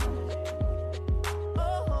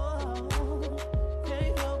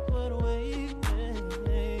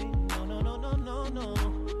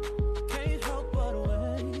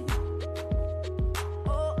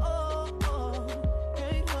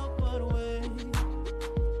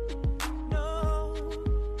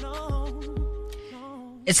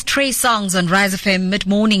It's Trey Songs on Rise FM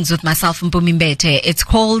mid-mornings with myself, Mpumi Chats. It's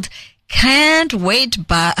called Can't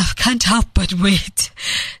Help But Wait.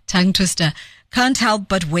 Tongue twister. Can't help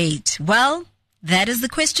but wait. Well, that is the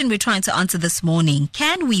question we're trying to answer this morning.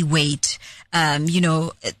 Can we wait?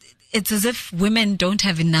 It's as if women don't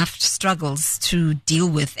have enough struggles to deal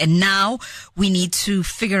with. And now we need to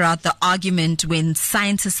figure out the argument when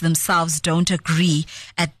scientists themselves don't agree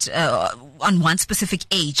on one specific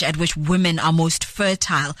age at which women are most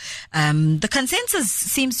fertile. The consensus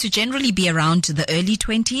seems to generally be around the early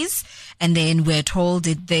 20s. And then we're told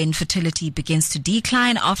then fertility begins to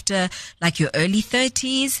decline after like your early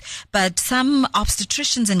 30s. But some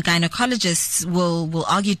obstetricians and gynecologists will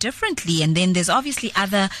argue differently. And then there's obviously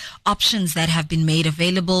other options that have been made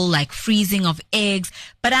available, like freezing of eggs.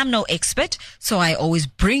 But I'm no expert, so I always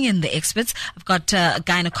bring in the experts. I've got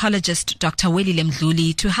gynaecologist Dr Welile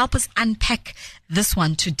Mdluli to help us unpack this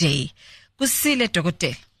one today. Kusile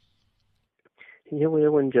dokotela.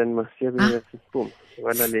 Yebo njani masiyabinga siphume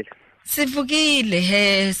walalela.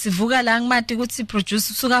 Sivuka la ngimati ukuthi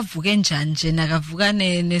producer usukavuke njani nje nakavuka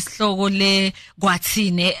nesihloko le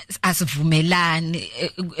kwathini asivumelani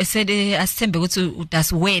asithembe ukuthi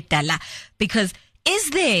udasiweda la, because is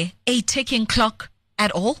there a ticking clock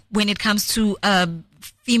at all when it comes to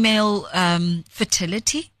female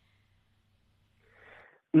fertility?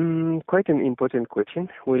 Quite an important question.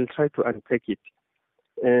 We'll try to unpack it.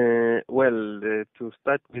 To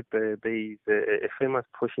start with, there is a famous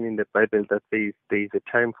portion in the Bible that says there is a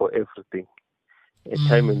time for everything, a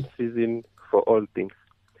time and season for all things.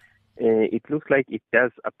 It looks like it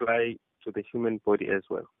does apply to the human body as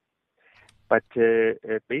well. But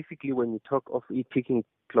basically, when you talk of a ticking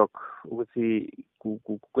clock,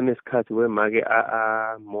 kunesikhathi where mage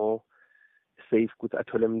are more safe ukuthi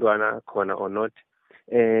athole umntwana khona or not.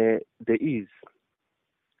 There is.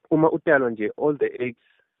 Uma utalwa nje, all the eggs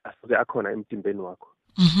asuke akhona emtimbeni wakho.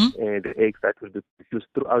 The eggs that will be produced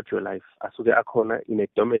throughout your life asuke akhona in a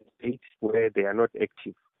dormant state where they are not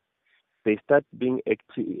active. They start being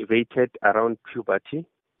activated around puberty,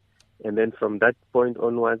 and then from that point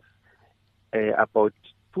onwards, about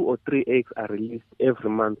 2 or 3 eggs are released every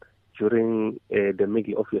month during the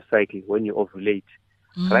middle of your cycle when you ovulate,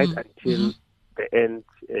 right until the end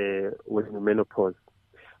when you menopause.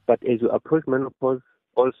 But as you approach menopause,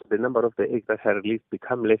 also the number of the eggs that are released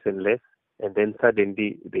become less and less, and then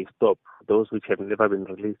suddenly they stop. Those which have never been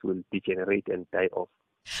released will degenerate and die off.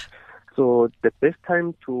 So the best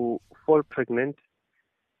time to fall pregnant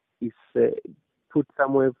is put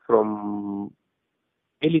somewhere from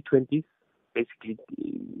early 20s, basically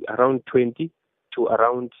around 20 to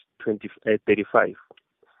around 35.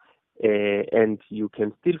 And you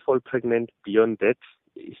can still fall pregnant beyond that.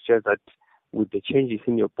 It's just that with the changes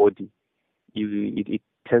in your body, it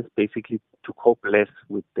tends basically to cope less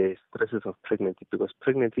with the stresses of pregnancy, because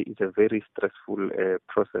pregnancy is a very stressful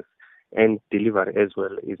process, and delivery as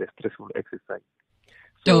well is a stressful exercise.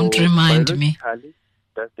 Don't remind me.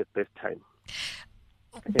 That's the best time.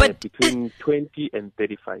 But between 20 and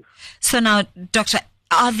 35. So now, doctor,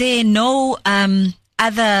 are there no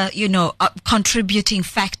other, contributing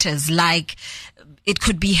factors, like it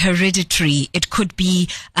could be hereditary, it could be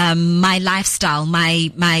my lifestyle,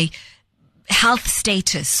 my health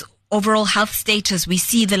status, overall health status? We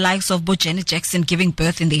see the likes of Janet Jackson giving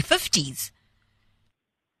birth in their 50s.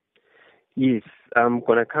 Yes, I'm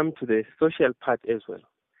going to come to the social part as well.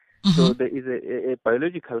 So there is a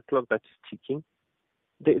biological clock that is ticking.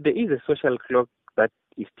 There is a social clock that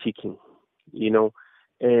is ticking. If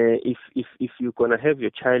you're going to have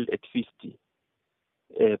your child at 50,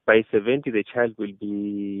 by 70 the child will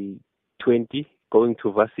be 20, going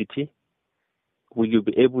to varsity. Will you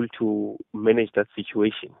be able to manage that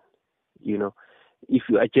situation? If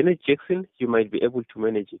you are Janet Jackson, you might be able to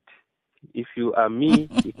manage it. If you are me,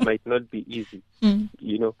 it might not be easy.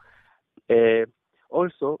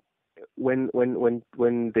 Also, when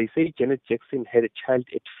they say Janet Jackson had a child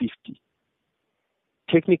at 50,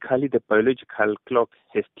 technically the biological clock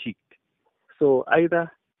has ticked. So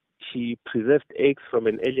either she preserved eggs from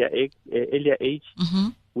an earlier age,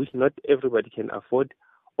 which not everybody can afford,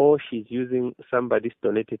 or she's using somebody's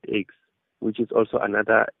donated eggs, which is also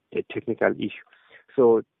another technical issue.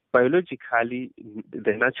 So biologically,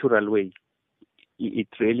 the natural way, it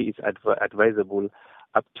really is advisable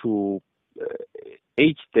up to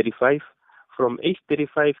age 35. From age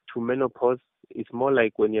 35 to menopause, it's more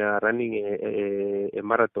like when you're running a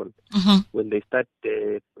marathon, when they start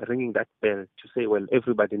ringing that bell to say, well,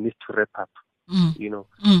 everybody needs to wrap up,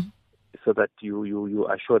 so that you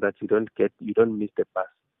are sure that you don't miss the bus.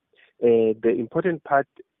 The important part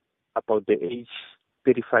about the age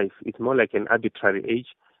 35. It's more like an arbitrary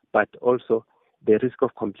age, but also the risk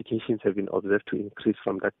of complications have been observed to increase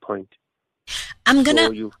from that point.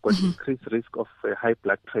 So you've got increased risk of high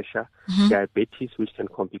blood pressure, diabetes, which can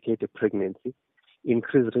complicate a pregnancy,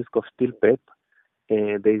 increased risk of stillbirth.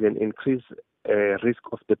 There's an increased risk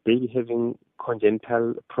of the baby having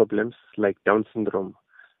congenital problems like Down syndrome,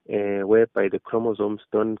 whereby the chromosomes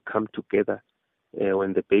don't come together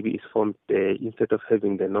when the baby is formed. Instead of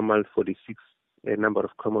having the normal 46 number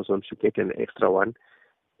of chromosomes, you get an extra one,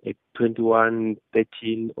 21,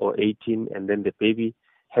 13, or 18, and then the baby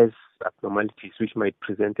has abnormalities which might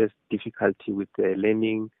present as difficulty with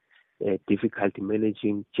learning, difficulty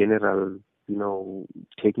managing general,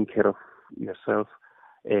 taking care of yourself,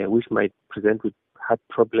 which might present with heart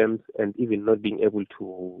problems and even not being able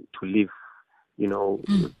to live,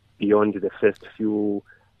 beyond the first few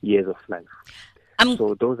years of life.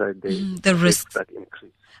 So those are the risks that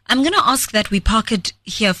increase. I'm going to ask that we park it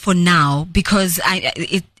here for now because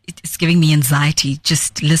it's giving me anxiety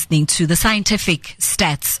just listening to the scientific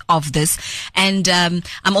stats of this. And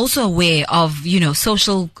I'm also aware of,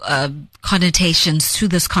 social connotations to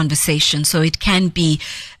this conversation. So it can be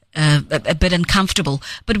a bit uncomfortable.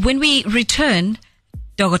 But when we return,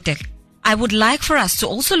 Dogotek, I would like for us to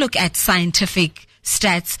also look at scientific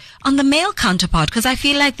stats on the male counterpart, because I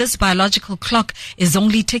feel like this biological clock is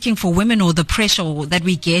only ticking for women, or the pressure that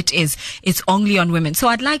we get it's only on women. So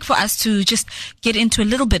I'd like for us to just get into a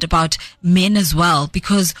little bit about men as well,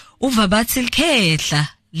 because and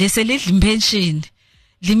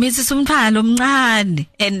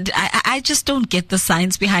I just don't get the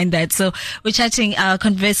science behind that. So we're chatting. Our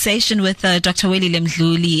conversation with Dr. Welile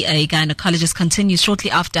Mdluli, a gynecologist, continues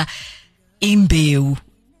shortly after Mpumi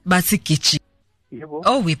Chats.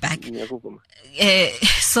 Oh, we're back.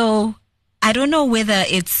 So I don't know whether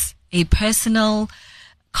it's a personal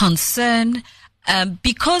concern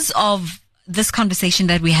because of this conversation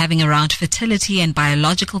that we're having around fertility and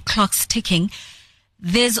biological clocks ticking.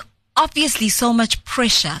 There's obviously so much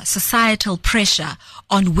pressure, societal pressure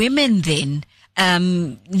on women then.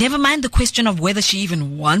 Never mind the question of whether she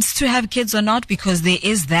even wants to have kids or not, because there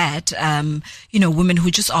is that, women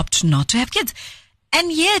who just opt not to have kids. And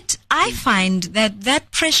yet I find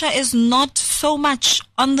that pressure is not so much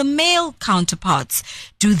on the male counterparts.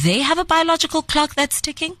 Do they have a biological clock that's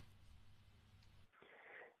ticking?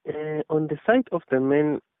 On the side of the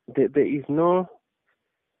men, there is no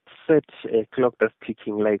set clock that's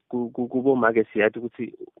ticking. Like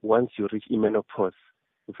once you reach menopause,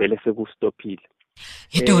 it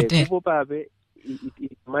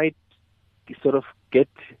might sort of get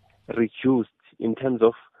reduced in terms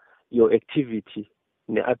of your activity.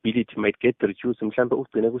 The ability might get reduced. Mhlambe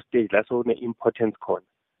ugcine ku stage la so ne importance khona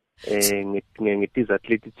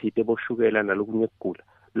ngetizathlethi thite boshukela nalokunye ukugula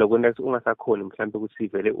lokho ungasakhona mhlambe ukuthi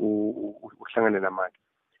vele uhlangane namanje.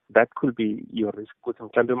 That could be your risk ukuthi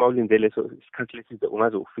mhlambe mawulinde leso isikhathi leside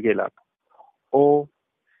ungaze ufike lapho, or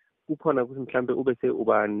kukhona ukuthi mhlambe ube se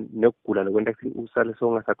uba nekugula lokwenta ukuthi usale so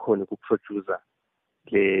ungasakhona ukuproducer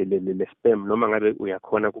le sperm, noma ngabe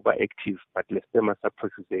uyakhona kuba active but le sperm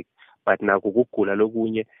asaproduce, but naku kugula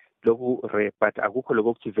lokunye loku but akukho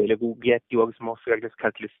lokho kuthi vele kuyatiwa ukuthi mawufika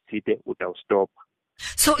kulesikhathi lesithide utawustop.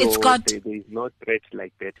 So it's got there is no threat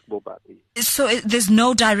like that, Bobabi. So there's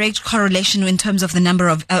no direct correlation in terms of the number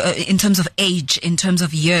of in terms of age, in terms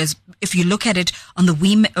of years. If you look at it on the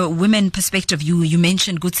women perspective, you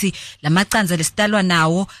mentioned Gutsi lamacanza lestalwa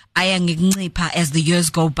nawo ayancipha as the years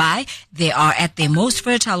go by. They are at their most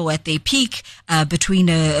fertile or at their peak between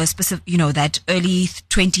a specific, that early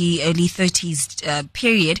 20s, early 30s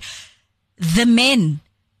period. The men.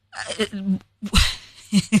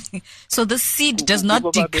 So the seed does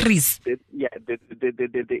not decrease. There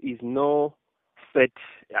is no set.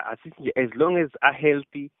 I think as long as are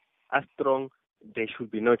healthy, are strong, there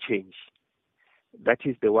should be no change. That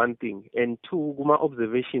is the one thing. And two, kuma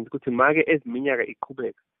observations. Kuti mage as minyaka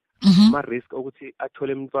iqhubeka. Ma risk ukuthi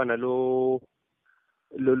athole umntwana lo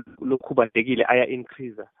khubatekile aya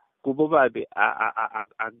increase. Kubo babe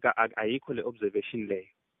ayikho le observation leyo.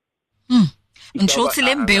 Ngishothi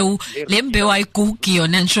lembewu ayigugi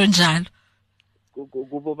yona ngisho njalo.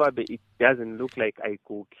 Kubo babe it doesn't look like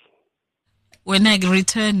ayigugi. When I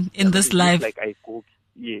return in this life, like ayigugi,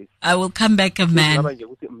 yes, I will come back a man.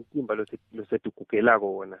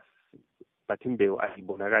 but imbewu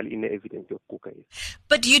ayibonakali ine-evidence yokuguga.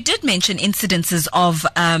 But you did mention incidences of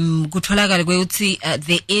kutholakala ukuthi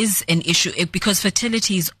there is an issue because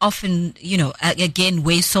fertility is often, again,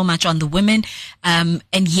 weighs so much on the women,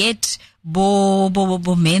 and yet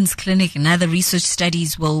men's clinic and other research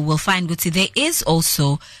studies will find that there is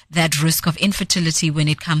also that risk of infertility when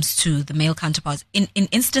it comes to the male counterparts. In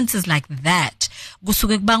instances like that,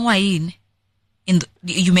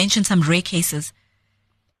 you mentioned some rare cases.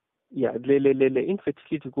 Yeah, le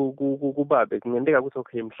infertility kubabe kungenzeka ukuthi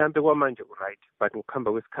okay mhlambe kwamanje right, but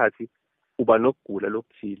ngokuhamba kwesikhathi uba nokugula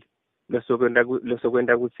lokuthile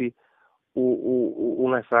lesokwenda ukuthi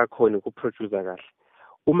ungasakhona ukuproduce kahle.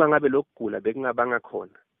 Uma ngabe lokugula bekungabanga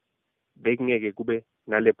khona bekungeke kube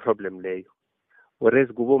nale problem leyo. Whereas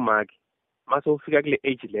kubo maki mase ufika kule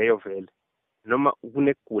age leyo vele noma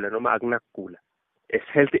kunekugula noma akunakugula, as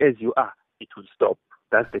healthy as you are, it will stop.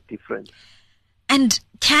 That's the difference. And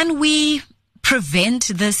can we prevent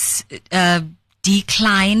this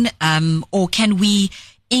decline, or can we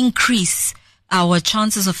increase our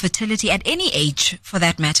chances of fertility at any age, for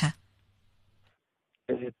that matter?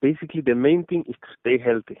 Basically, the main thing is to stay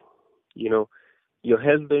healthy. Your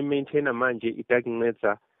health will maintain a manje, it doesn't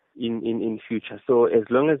matter in future. So as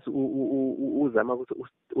long as you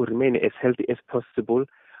remain as healthy as possible,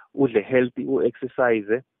 healthy,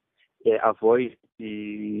 exercise, avoid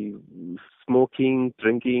the smoking,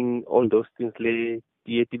 drinking, all those things. In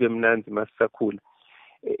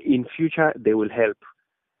future, they will help.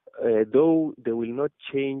 Though they will not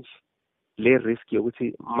change the risk.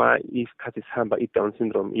 If cases hamba Down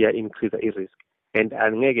syndrome, increase the risk. And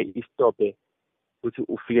angeke stop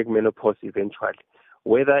ufike menopause eventually.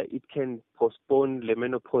 Whether it can postpone the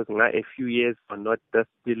menopause a few years or not, that's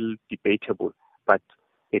still debatable. But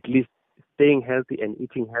at least staying healthy and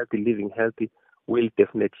eating healthy, living healthy will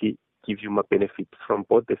definitely give you more benefits from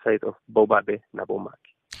both the sides of Bobabe and Bomak.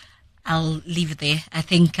 I'll leave it there. I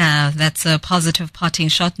think that's a positive parting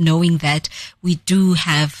shot, knowing that we do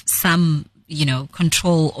have some,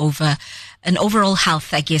 control over an overall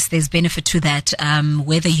health. I guess there's benefit to that,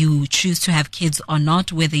 whether you choose to have kids or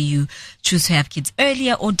not, whether you choose to have kids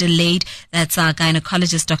earlier or delayed. That's our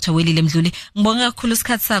gynecologist, Dr. Welile Mdluli. Ngibonga kakhulu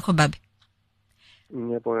isikhathi sakho, babe.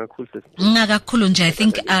 I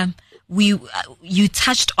think you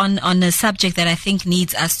touched on a subject that I think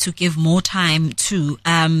needs us to give more time to,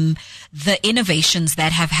 the innovations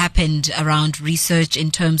that have happened around research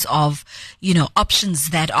in terms of, options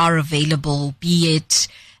that are available, be it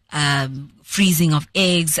freezing of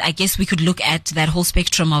eggs. I guess we could look at that whole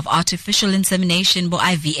spectrum of artificial insemination,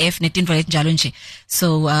 IVF,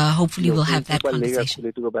 so hopefully we'll have that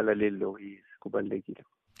conversation.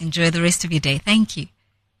 Enjoy the rest of your day. Thank you.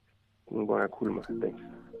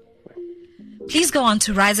 Please go on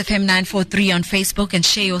to Rise FM 943 on Facebook and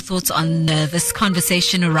share your thoughts on this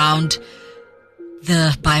conversation around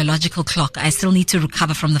the biological clock. I still need to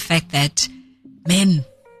recover from the fact that men,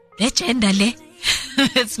 they're genderly.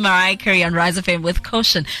 It's Mariah Carey on Rise FM with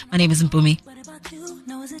Caution. My name is Mpumi.